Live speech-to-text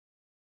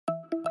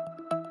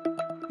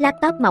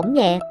Laptop mỏng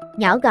nhẹ,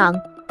 nhỏ gọn,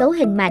 cấu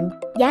hình mạnh,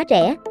 giá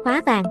rẻ,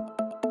 khóa vàng.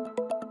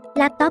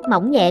 Laptop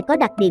mỏng nhẹ có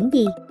đặc điểm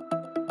gì?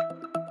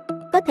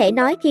 Có thể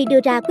nói khi đưa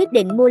ra quyết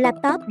định mua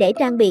laptop để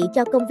trang bị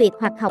cho công việc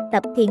hoặc học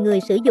tập thì người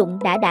sử dụng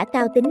đã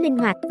cao tính linh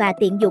hoạt và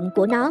tiện dụng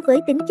của nó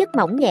với tính chất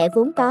mỏng nhẹ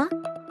vốn có.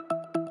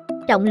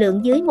 Trọng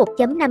lượng dưới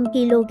 1.5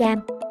 kg.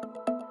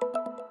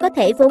 Có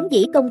thể vốn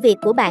dĩ công việc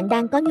của bạn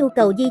đang có nhu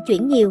cầu di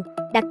chuyển nhiều,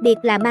 đặc biệt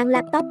là mang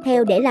laptop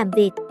theo để làm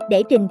việc,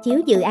 để trình chiếu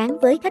dự án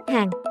với khách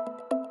hàng.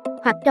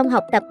 Hoặc trong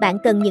học tập bạn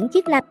cần những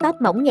chiếc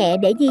laptop mỏng nhẹ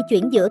để di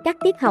chuyển giữa các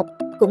tiết học,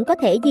 cũng có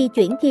thể di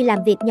chuyển khi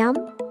làm việc nhóm,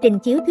 trình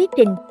chiếu thuyết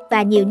trình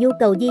và nhiều nhu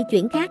cầu di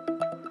chuyển khác.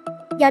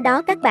 Do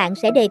đó các bạn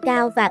sẽ đề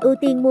cao và ưu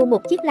tiên mua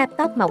một chiếc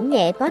laptop mỏng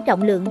nhẹ có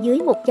trọng lượng dưới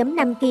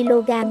 1.5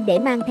 kg để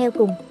mang theo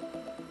cùng.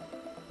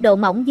 Độ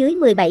mỏng dưới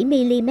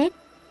 17mm.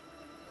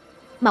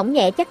 Mỏng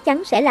nhẹ chắc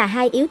chắn sẽ là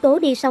hai yếu tố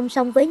đi song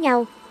song với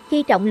nhau,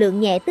 khi trọng lượng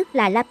nhẹ tức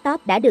là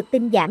laptop đã được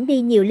tinh giảm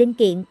đi nhiều linh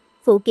kiện,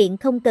 phụ kiện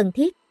không cần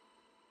thiết.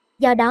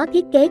 Do đó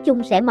thiết kế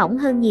chung sẽ mỏng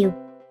hơn nhiều.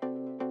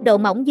 Độ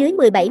mỏng dưới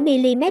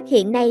 17mm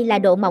hiện nay là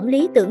độ mỏng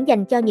lý tưởng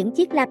dành cho những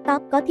chiếc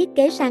laptop có thiết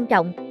kế sang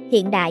trọng,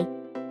 hiện đại.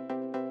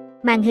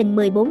 Màn hình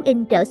 14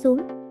 inch trở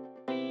xuống.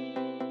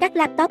 Các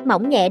laptop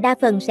mỏng nhẹ đa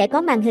phần sẽ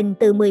có màn hình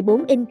từ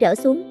 14 inch trở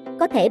xuống,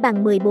 có thể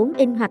bằng 14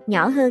 inch hoặc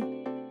nhỏ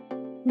hơn.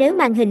 Nếu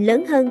màn hình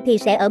lớn hơn thì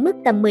sẽ ở mức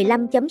tầm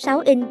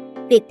 15.6 inch.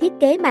 Việc thiết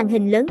kế màn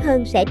hình lớn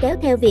hơn sẽ kéo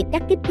theo việc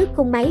các kích thước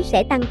khung máy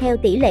sẽ tăng theo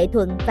tỷ lệ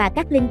thuận và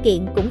các linh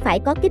kiện cũng phải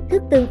có kích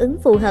thước tương ứng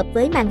phù hợp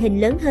với màn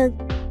hình lớn hơn.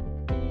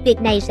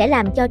 Việc này sẽ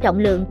làm cho trọng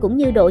lượng cũng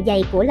như độ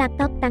dày của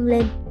laptop tăng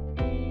lên.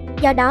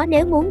 Do đó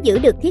nếu muốn giữ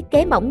được thiết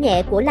kế mỏng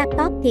nhẹ của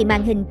laptop thì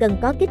màn hình cần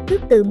có kích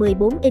thước từ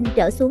 14 inch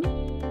trở xuống.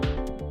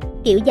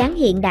 Kiểu dáng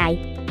hiện đại.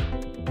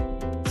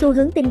 Xu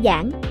hướng tinh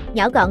giản,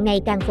 nhỏ gọn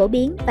ngày càng phổ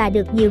biến và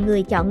được nhiều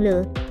người chọn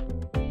lựa.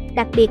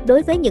 Đặc biệt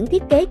đối với những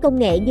thiết kế công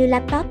nghệ như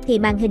laptop thì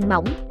màn hình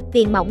mỏng,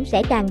 viền mỏng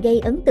sẽ càng gây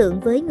ấn tượng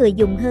với người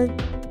dùng hơn.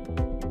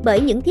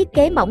 Bởi những thiết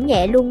kế mỏng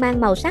nhẹ luôn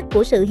mang màu sắc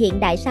của sự hiện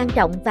đại sang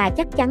trọng và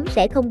chắc chắn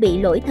sẽ không bị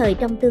lỗi thời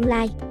trong tương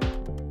lai.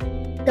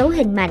 Cấu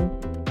hình mạnh.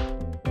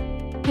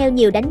 Theo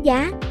nhiều đánh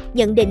giá,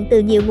 nhận định từ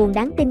nhiều nguồn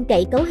đáng tin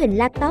cậy cấu hình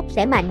laptop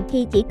sẽ mạnh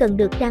khi chỉ cần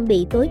được trang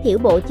bị tối thiểu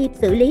bộ chip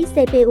xử lý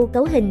CPU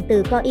cấu hình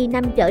từ Core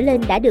i5 trở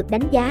lên đã được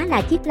đánh giá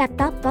là chiếc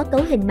laptop có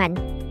cấu hình mạnh.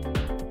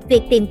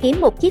 Việc tìm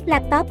kiếm một chiếc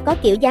laptop có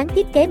kiểu dáng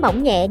thiết kế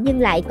mỏng nhẹ nhưng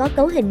lại có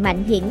cấu hình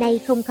mạnh hiện nay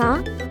không khó.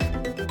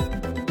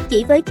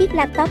 Chỉ với chiếc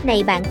laptop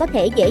này bạn có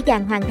thể dễ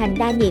dàng hoàn thành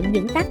đa nhiệm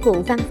những tác vụ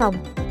văn phòng.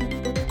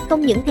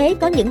 Không những thế,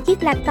 có những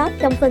chiếc laptop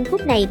trong phân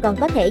khúc này còn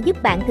có thể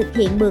giúp bạn thực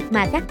hiện mượt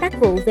mà các tác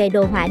vụ về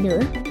đồ họa nữa.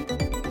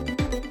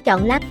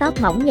 Chọn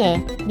laptop mỏng nhẹ,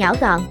 nhỏ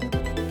gọn.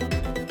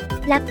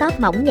 Laptop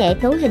mỏng nhẹ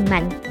cấu hình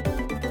mạnh.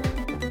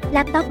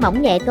 Laptop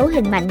mỏng nhẹ cấu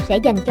hình mạnh sẽ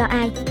dành cho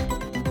ai?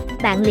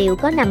 Bạn liệu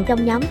có nằm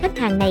trong nhóm khách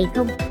hàng này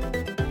không?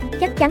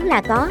 Chắc chắn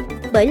là có,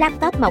 bởi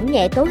laptop mỏng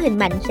nhẹ cấu hình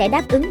mạnh sẽ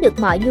đáp ứng được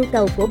mọi nhu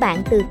cầu của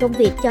bạn từ công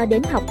việc cho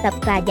đến học tập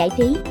và giải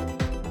trí.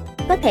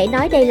 Có thể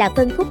nói đây là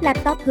phân khúc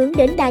laptop hướng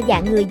đến đa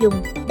dạng người dùng,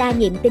 đa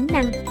nhiệm tính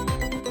năng.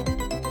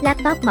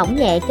 Laptop mỏng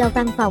nhẹ cho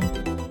văn phòng.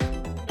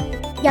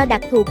 Do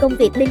đặc thù công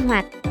việc linh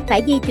hoạt,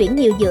 phải di chuyển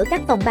nhiều giữa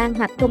các phòng ban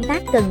hoặc công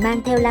tác cần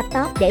mang theo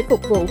laptop để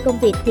phục vụ công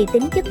việc thì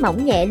tính chất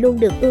mỏng nhẹ luôn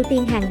được ưu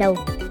tiên hàng đầu.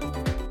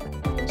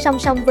 Song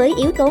song với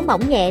yếu tố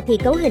mỏng nhẹ thì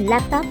cấu hình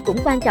laptop cũng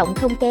quan trọng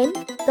không kém.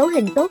 Cấu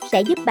hình tốt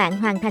sẽ giúp bạn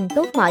hoàn thành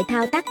tốt mọi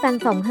thao tác văn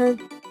phòng hơn.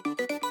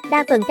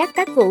 Đa phần các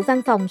tác vụ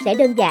văn phòng sẽ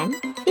đơn giản,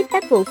 ít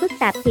tác vụ phức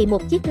tạp thì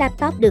một chiếc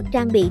laptop được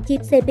trang bị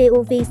chip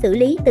CPU vi xử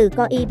lý từ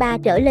Core i3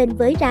 trở lên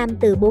với RAM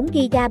từ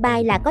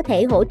 4GB là có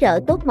thể hỗ trợ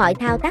tốt mọi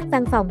thao tác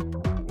văn phòng.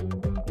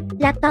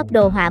 Laptop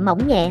đồ họa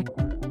mỏng nhẹ.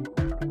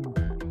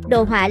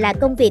 Đồ họa là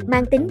công việc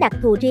mang tính đặc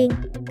thù riêng,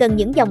 cần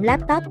những dòng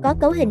laptop có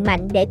cấu hình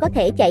mạnh để có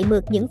thể chạy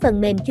mượt những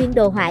phần mềm chuyên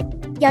đồ họa.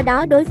 Do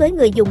đó đối với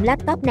người dùng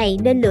laptop này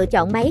nên lựa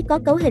chọn máy có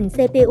cấu hình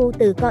CPU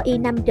từ Core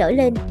i5 trở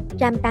lên,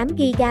 RAM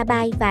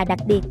 8GB và đặc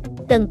biệt,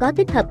 cần có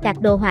tích hợp card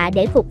đồ họa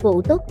để phục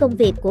vụ tốt công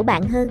việc của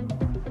bạn hơn.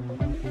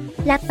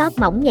 Laptop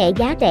mỏng nhẹ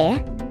giá rẻ.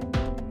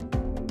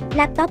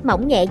 Laptop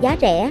mỏng nhẹ giá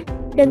rẻ.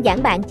 Đơn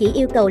giản bạn chỉ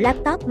yêu cầu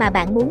laptop mà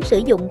bạn muốn sử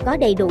dụng có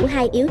đầy đủ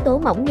hai yếu tố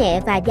mỏng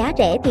nhẹ và giá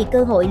rẻ thì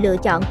cơ hội lựa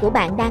chọn của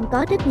bạn đang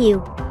có rất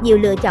nhiều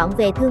lựa chọn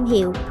về thương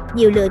hiệu,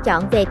 nhiều lựa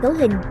chọn về cấu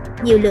hình,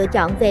 nhiều lựa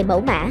chọn về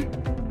mẫu mã.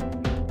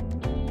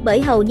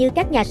 Bởi hầu như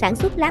các nhà sản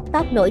xuất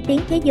laptop nổi tiếng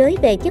thế giới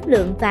về chất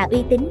lượng và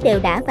uy tín đều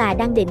đã và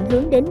đang định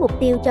hướng đến mục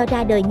tiêu cho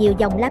ra đời nhiều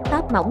dòng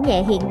laptop mỏng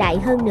nhẹ hiện đại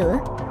hơn nữa.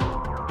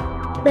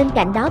 Bên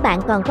cạnh đó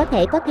bạn còn có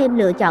thể có thêm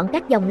lựa chọn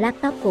các dòng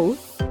laptop cũ.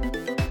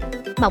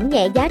 Mỏng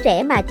nhẹ giá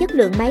rẻ mà chất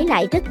lượng máy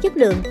lại rất chất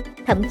lượng,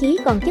 thậm chí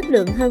còn chất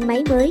lượng hơn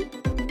máy mới.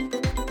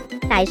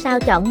 Tại sao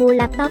chọn mua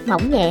laptop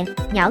mỏng nhẹ,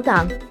 nhỏ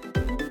gọn?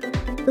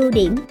 Ưu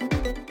điểm.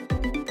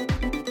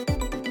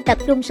 Tập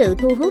trung sự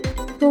thu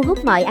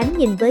hút mọi ánh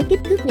nhìn với kích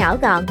thước nhỏ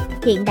gọn,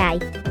 hiện đại.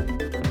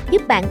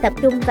 Giúp bạn tập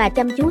trung và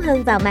chăm chú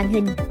hơn vào màn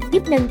hình,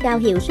 giúp nâng cao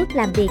hiệu suất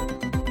làm việc.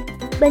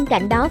 Bên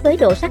cạnh đó với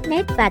độ sắc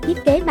nét và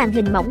thiết kế màn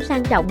hình mỏng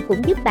sang trọng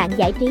cũng giúp bạn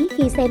giải trí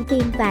khi xem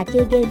phim và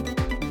chơi game.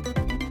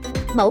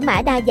 Mẫu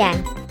mã đa dạng,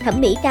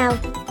 thẩm mỹ cao,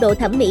 độ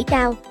thẩm mỹ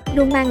cao,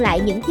 luôn mang lại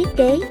những thiết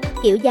kế,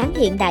 kiểu dáng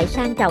hiện đại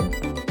sang trọng.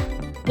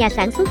 Nhà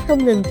sản xuất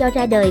không ngừng cho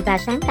ra đời và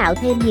sáng tạo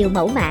thêm nhiều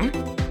mẫu mã.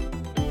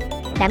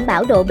 Đảm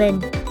bảo độ bền,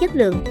 chất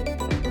lượng.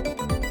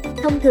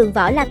 Thông thường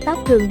vỏ laptop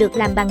thường được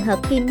làm bằng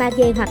hợp kim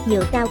magie hoặc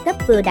nhựa cao cấp,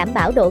 vừa đảm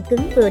bảo độ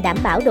cứng vừa đảm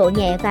bảo độ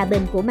nhẹ và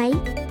bền của máy.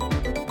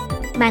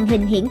 Màn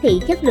hình hiển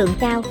thị chất lượng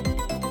cao.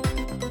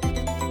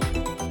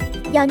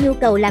 Do nhu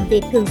cầu làm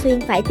việc thường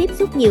xuyên phải tiếp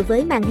xúc nhiều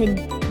với màn hình,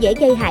 dễ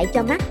gây hại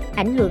cho mắt,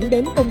 ảnh hưởng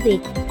đến công việc.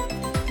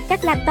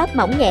 Các laptop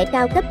mỏng nhẹ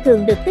cao cấp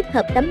thường được tích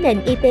hợp tấm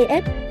nền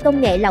IPS,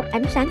 công nghệ lọc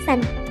ánh sáng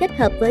xanh, kết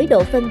hợp với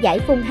độ phân giải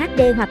Full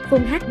HD hoặc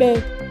Full HD,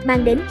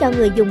 mang đến cho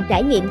người dùng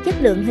trải nghiệm chất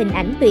lượng hình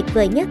ảnh tuyệt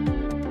vời nhất.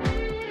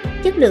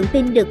 Chất lượng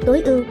pin được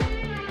tối ưu.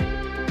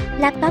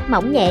 Laptop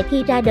mỏng nhẹ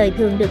khi ra đời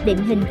thường được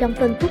định hình trong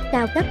phân khúc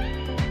cao cấp.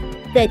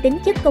 Về tính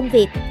chất công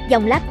việc,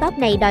 dòng laptop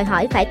này đòi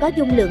hỏi phải có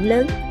dung lượng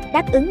lớn,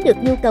 đáp ứng được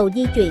nhu cầu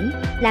di chuyển,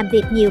 làm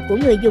việc nhiều của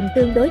người dùng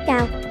tương đối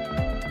cao.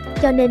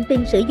 Cho nên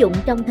pin sử dụng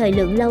trong thời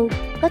lượng lâu,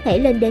 có thể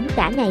lên đến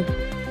cả ngày.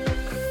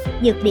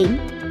 Nhược điểm.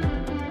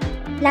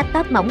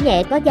 Laptop mỏng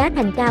nhẹ có giá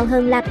thành cao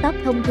hơn laptop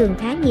thông thường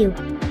khá nhiều.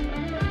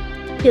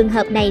 Trường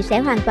hợp này sẽ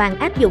hoàn toàn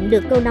áp dụng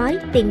được câu nói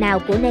tiền nào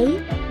của nấy,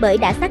 bởi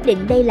đã xác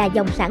định đây là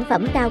dòng sản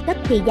phẩm cao cấp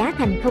thì giá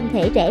thành không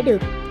thể rẻ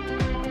được.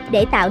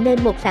 Để tạo nên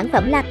một sản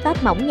phẩm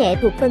laptop mỏng nhẹ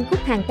thuộc phân khúc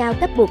hàng cao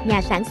cấp, buộc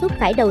nhà sản xuất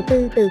phải đầu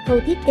tư từ khâu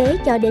thiết kế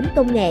cho đến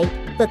công nghệ,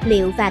 vật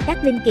liệu và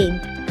các linh kiện,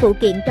 phụ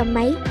kiện trong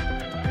máy.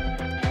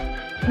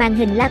 Màn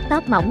hình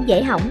laptop mỏng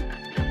dễ hỏng.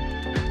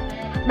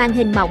 Màn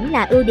hình mỏng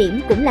là ưu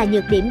điểm cũng là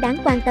nhược điểm đáng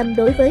quan tâm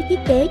đối với thiết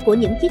kế của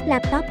những chiếc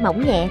laptop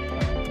mỏng nhẹ.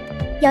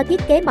 Do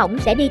thiết kế mỏng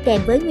sẽ đi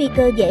kèm với nguy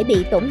cơ dễ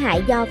bị tổn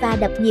hại do va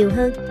đập nhiều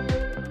hơn.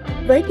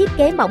 Với thiết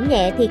kế mỏng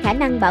nhẹ thì khả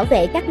năng bảo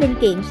vệ các linh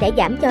kiện sẽ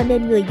giảm, cho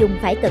nên người dùng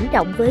phải cẩn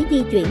trọng với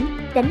di chuyển,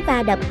 tránh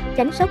va đập,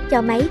 tránh sốc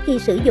cho máy khi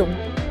sử dụng.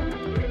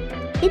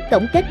 Ít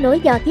cổng kết nối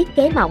do thiết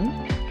kế mỏng.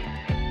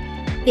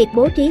 Việc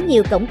bố trí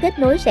nhiều cổng kết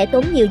nối sẽ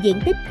tốn nhiều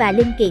diện tích và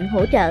linh kiện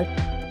hỗ trợ.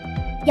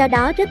 Do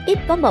đó rất ít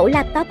có mẫu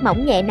laptop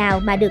mỏng nhẹ nào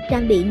mà được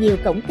trang bị nhiều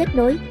cổng kết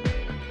nối.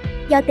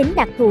 Do tính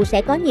đặc thù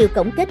sẽ có nhiều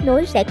cổng kết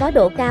nối sẽ có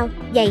độ cao,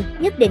 dày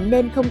nhất định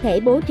nên không thể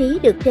bố trí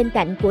được trên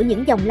cạnh của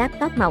những dòng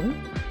laptop mỏng.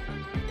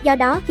 Do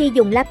đó khi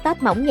dùng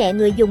laptop mỏng nhẹ,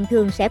 người dùng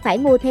thường sẽ phải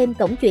mua thêm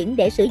cổng chuyển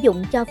để sử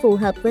dụng cho phù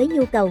hợp với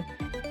nhu cầu.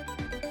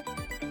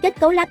 Kết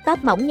cấu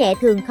laptop mỏng nhẹ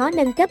thường khó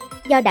nâng cấp,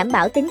 do đảm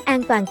bảo tính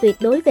an toàn tuyệt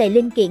đối về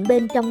linh kiện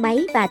bên trong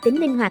máy và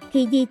tính linh hoạt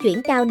khi di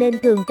chuyển cao, nên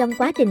thường trong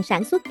quá trình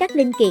sản xuất các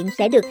linh kiện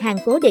sẽ được hàn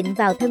cố định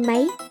vào thân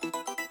máy.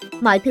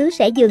 Mọi thứ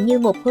sẽ dường như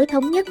một khối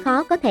thống nhất,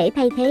 khó có thể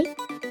thay thế.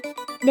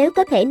 Nếu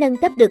có thể nâng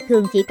cấp được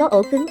thường chỉ có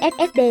ổ cứng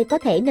SSD có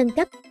thể nâng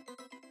cấp.